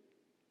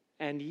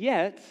 And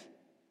yet,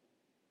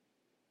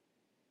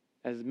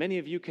 as many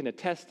of you can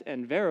attest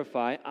and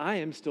verify, I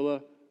am still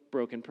a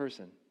broken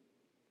person.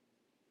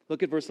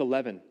 Look at verse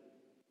 11.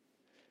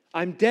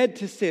 I'm dead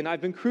to sin. I've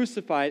been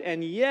crucified,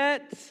 and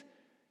yet,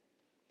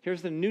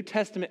 here's the New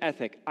Testament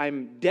ethic.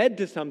 I'm dead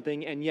to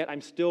something, and yet I'm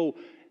still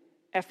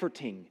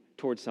efforting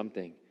towards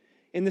something.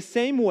 In the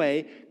same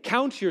way,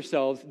 count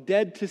yourselves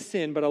dead to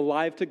sin, but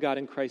alive to God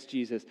in Christ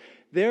Jesus.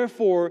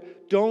 Therefore,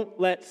 don't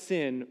let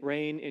sin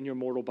reign in your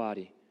mortal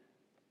body.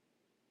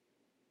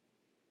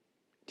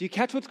 Do you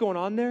catch what's going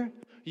on there?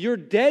 You're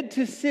dead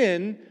to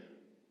sin,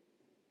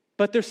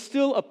 but there's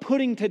still a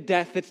putting to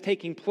death that's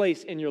taking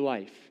place in your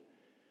life.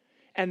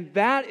 And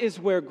that is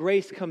where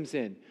grace comes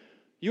in.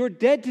 You're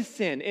dead to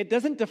sin. It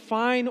doesn't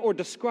define or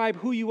describe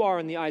who you are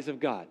in the eyes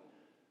of God.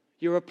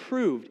 You're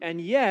approved,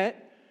 and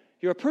yet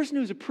you're a person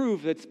who's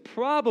approved that's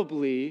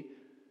probably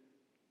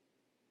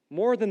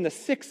more than the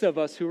 6 of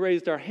us who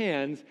raised our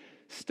hands,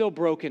 still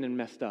broken and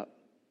messed up.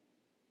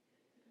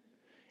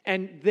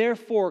 And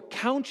therefore,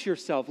 count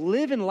yourself,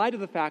 live in light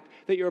of the fact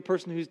that you're a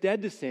person who's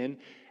dead to sin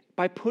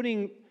by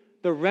putting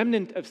the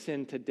remnant of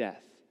sin to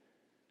death.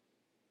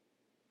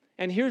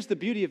 And here's the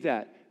beauty of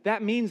that.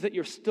 That means that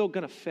you're still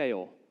going to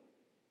fail.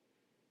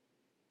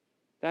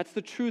 That's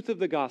the truth of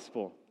the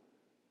gospel.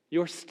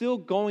 You're still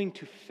going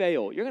to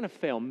fail. You're going to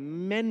fail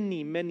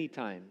many, many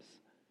times.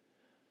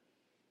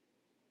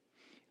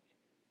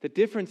 The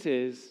difference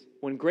is,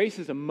 when grace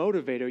is a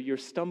motivator, you're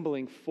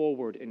stumbling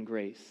forward in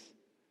grace.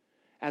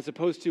 As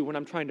opposed to when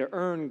I'm trying to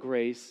earn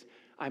grace,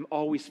 I'm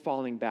always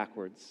falling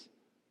backwards.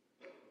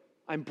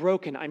 I'm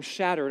broken, I'm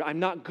shattered, I'm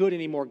not good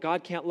anymore,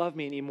 God can't love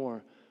me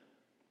anymore.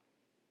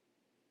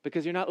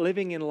 Because you're not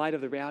living in light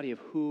of the reality of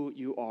who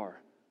you are.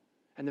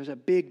 And there's a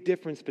big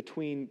difference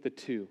between the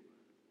two.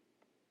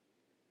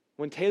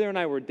 When Taylor and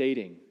I were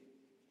dating,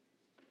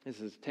 this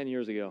is 10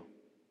 years ago,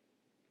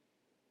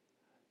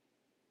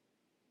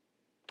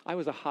 I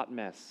was a hot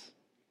mess.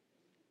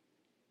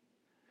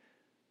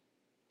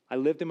 I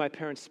lived in my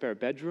parents' spare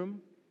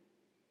bedroom.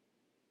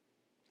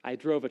 I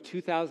drove a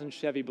 2000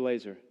 Chevy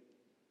Blazer.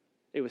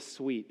 It was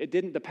sweet.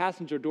 The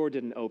passenger door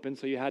didn't open,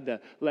 so you had to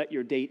let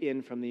your date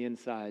in from the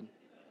inside.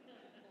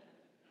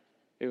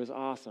 It was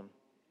awesome.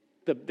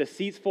 The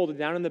seats folded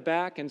down in the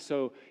back, and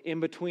so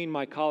in between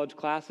my college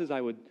classes,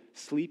 I would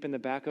sleep in the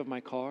back of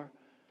my car.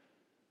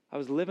 I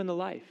was living the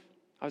life.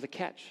 I was a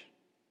catch.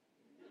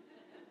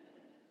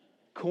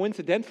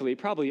 Coincidentally,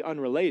 probably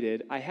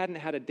unrelated, I hadn't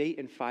had a date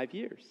in 5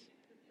 years.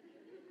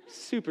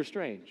 Super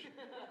strange.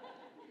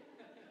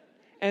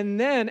 And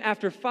then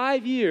after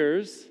 5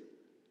 years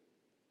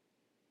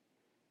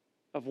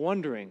of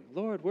wondering,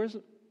 Lord, where's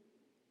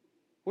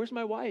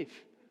my wife?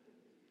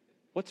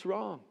 What's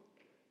wrong?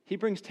 He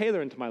brings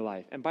Taylor into my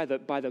life, and by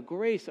the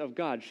grace of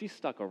God, she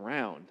stuck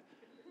around.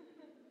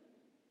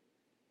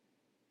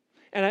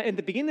 And at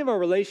the beginning of our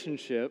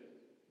relationship,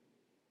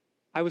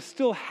 I was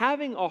still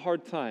having a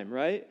hard time,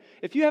 right?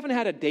 If you haven't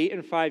had a date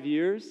in 5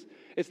 years,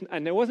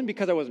 and it wasn't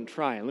because I wasn't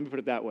trying, let me put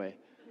it that way.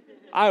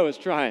 I was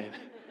trying.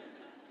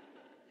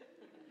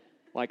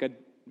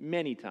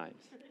 Many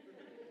times.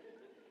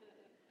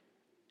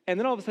 And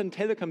then all of a sudden,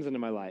 Taylor comes into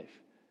my life.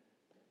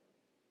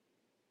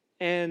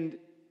 And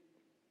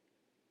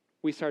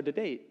we started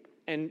to date.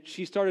 And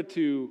she started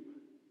to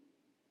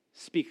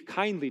speak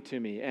kindly to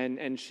me. And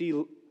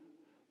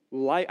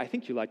I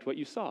think you liked what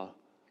you saw.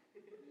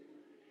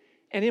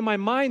 And in my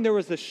mind, there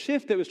was a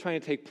shift that was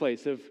trying to take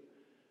place of,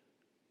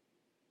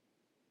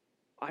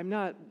 I'm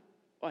not,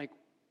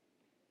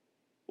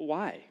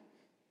 why?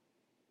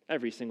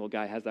 Every single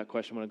guy has that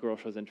question when a girl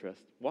shows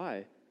interest.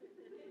 Why?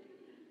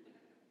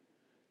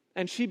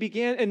 And she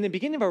began, in the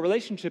beginning of our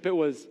relationship, it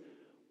was,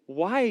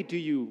 why do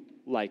you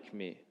like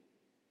me?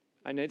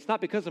 And it's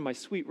not because of my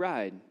sweet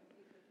ride.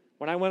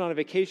 When I went on a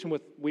vacation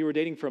we were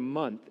dating for a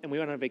month, and we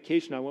went on a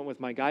vacation, I went with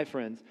my guy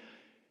friends.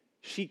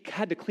 She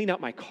had to clean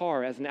out my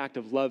car as an act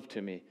of love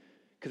to me,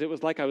 because it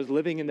was like I was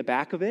living in the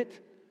back of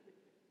it.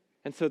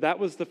 And so that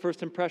was the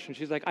first impression.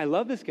 She's like, I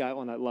love this guy.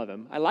 Well, not love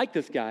him. I like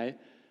this guy,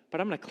 but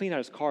I'm going to clean out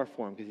his car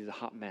for him because he's a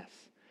hot mess.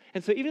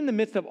 And so even in the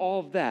midst of all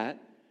of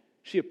that,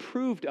 she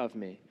approved of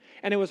me.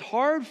 And it was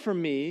hard for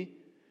me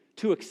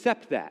to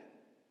accept that.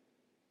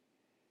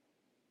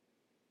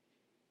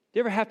 Do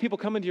you ever have people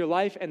come into your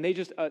life and they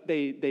just,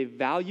 they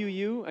value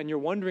you and you're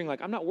wondering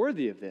I'm not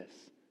worthy of this?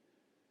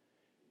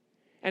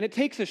 And it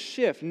takes a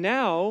shift.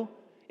 Now,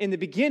 in the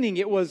beginning,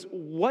 it was,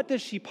 what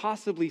does she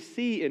possibly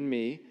see in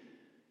me?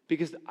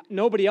 Because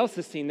nobody else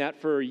has seen that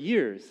for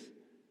years.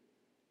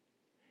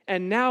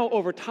 And now,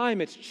 over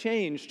time, it's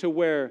changed to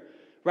where,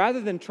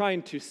 rather than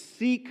trying to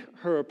seek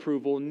her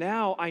approval,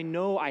 now I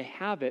know I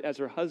have it as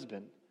her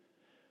husband.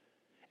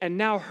 And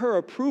now her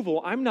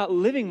approval, I'm not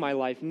living my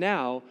life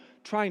now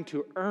trying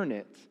to earn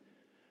it.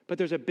 But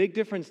there's a big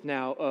difference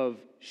now of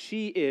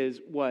she is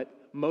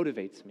what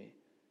motivates me.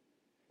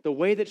 The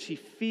way that she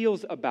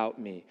feels about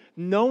me,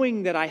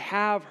 knowing that I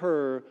have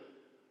her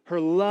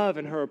love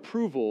and her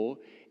approval,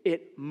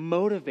 it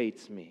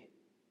motivates me.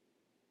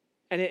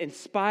 And it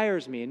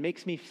inspires me and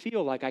makes me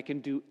feel like I can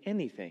do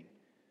anything.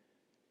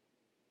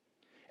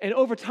 And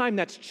over time,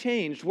 that's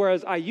changed.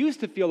 Whereas I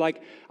used to feel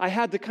like I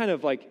had to kind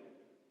of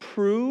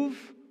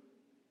prove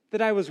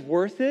that I was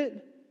worth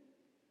it.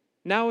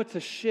 Now it's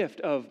a shift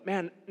of,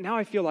 now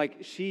I feel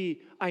like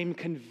I'm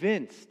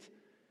convinced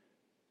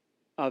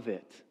of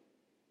it.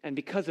 And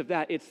because of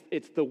that,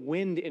 it's the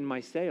wind in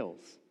my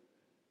sails.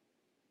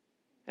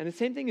 And the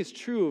same thing is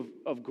true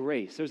of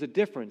grace. There's a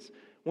difference.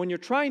 When you're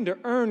trying to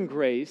earn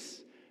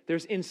grace,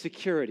 there's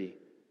insecurity.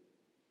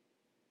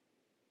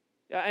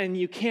 And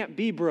you can't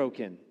be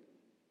broken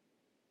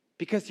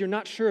because you're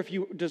not sure if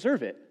you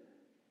deserve it.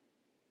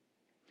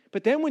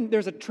 But then when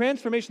there's a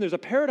transformation, there's a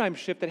paradigm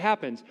shift that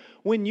happens.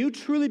 When you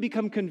truly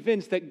become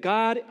convinced that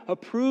God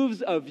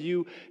approves of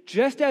you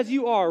just as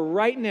you are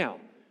right now.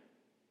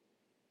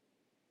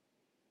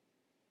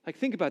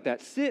 Think about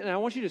that. Sit, and I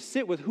want you to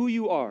sit with who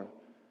you are.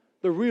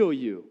 The real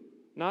you.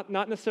 Not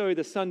necessarily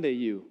the Sunday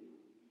you.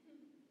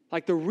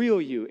 The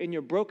real you in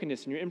your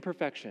brokenness and your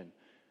imperfection.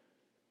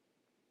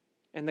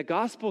 And the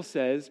gospel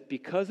says,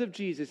 because of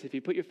Jesus, if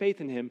you put your faith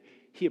in him,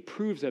 he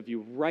approves of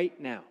you right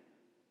now.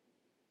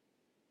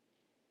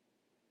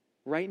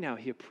 Right now,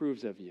 he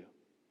approves of you.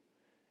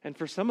 And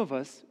for some of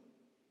us,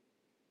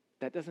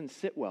 that doesn't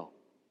sit well.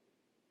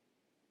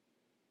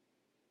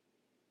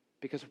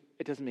 Because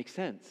it doesn't make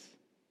sense.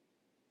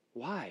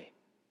 Why?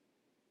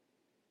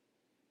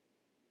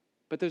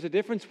 But there's a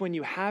difference when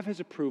you have his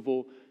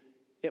approval,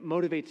 it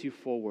motivates you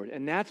forward.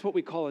 And that's what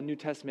we call a New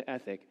Testament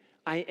ethic.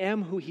 I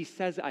am who he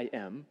says I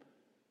am.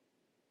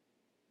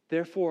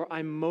 Therefore,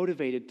 I'm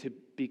motivated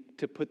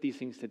to put these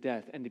things to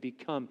death and to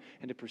become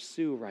and to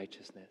pursue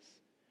righteousness.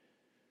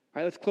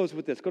 All right, let's close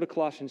with this. Go to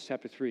Colossians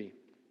chapter 3.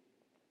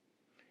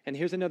 And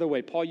here's another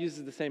way. Paul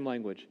uses the same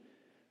language.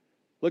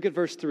 Look at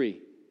verse 3.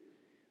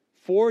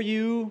 For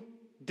you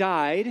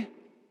died,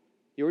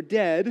 you're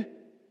dead,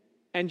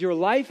 and your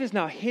life is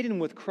now hidden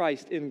with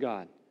Christ in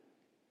God.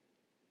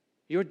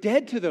 You're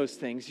dead to those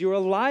things. You're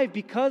alive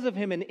because of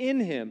him and in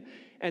him.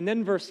 And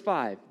then verse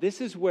 5. This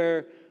is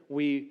where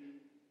we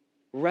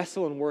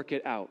wrestle and work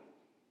it out.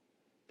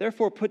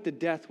 Therefore, put to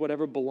death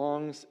whatever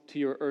belongs to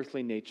your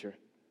earthly nature.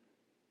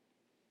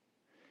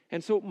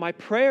 And so my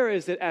prayer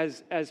is that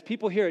as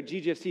people here at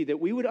GGFC,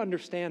 that we would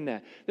understand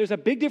that. There's a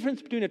big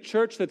difference between a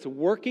church that's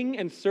working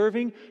and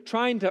serving,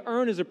 trying to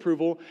earn his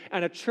approval,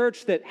 and a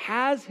church that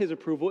has his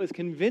approval, is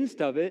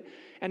convinced of it,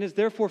 and is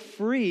therefore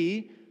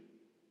free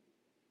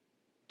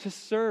to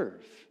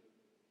serve.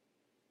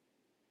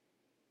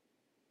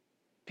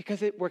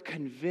 Because we're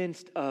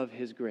convinced of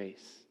his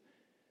grace.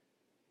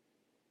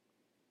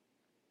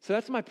 So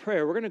that's my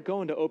prayer. We're going to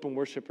go into open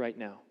worship right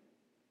now.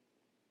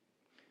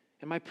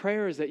 And my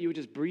prayer is that you would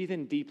just breathe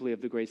in deeply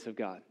of the grace of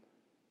God.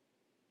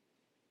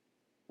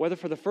 Whether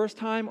for the first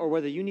time or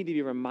whether you need to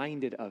be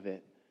reminded of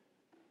it.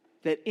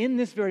 That in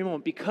this very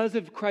moment, because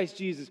of Christ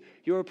Jesus,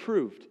 you're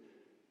approved.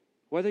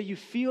 Whether you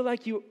feel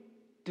like you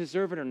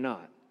deserve it or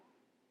not.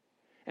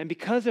 And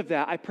because of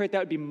that, I pray that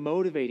would be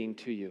motivating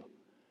to you.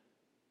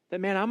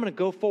 That, man, I'm going to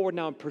go forward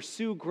now and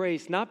pursue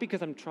grace, not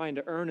because I'm trying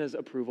to earn his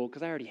approval,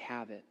 because I already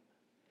have it.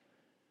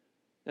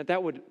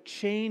 That would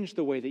change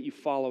the way that you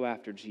follow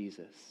after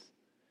Jesus.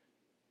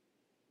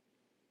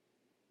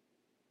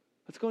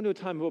 Let's go into a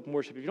time of open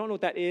worship. If you don't know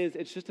what that is,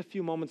 it's just a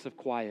few moments of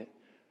quiet.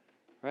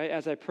 Right?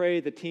 As I pray,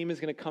 the team is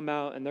going to come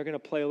out and they're going to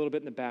play a little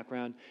bit in the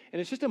background.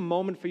 And it's just a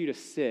moment for you to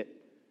sit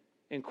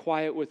in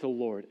quiet with the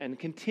Lord and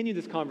continue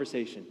this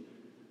conversation.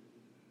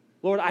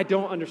 Lord, I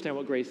don't understand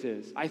what grace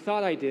is. I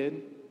thought I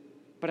did,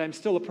 but I'm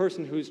still a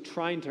person who's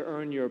trying to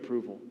earn your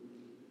approval.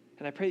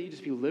 And I pray that you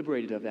just be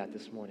liberated of that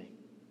this morning.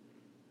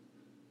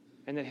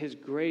 And that his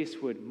grace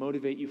would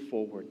motivate you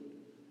forward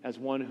as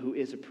one who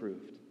is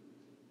approved.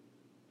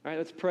 All right,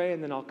 let's pray,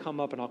 and then I'll come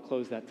up and I'll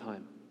close that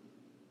time.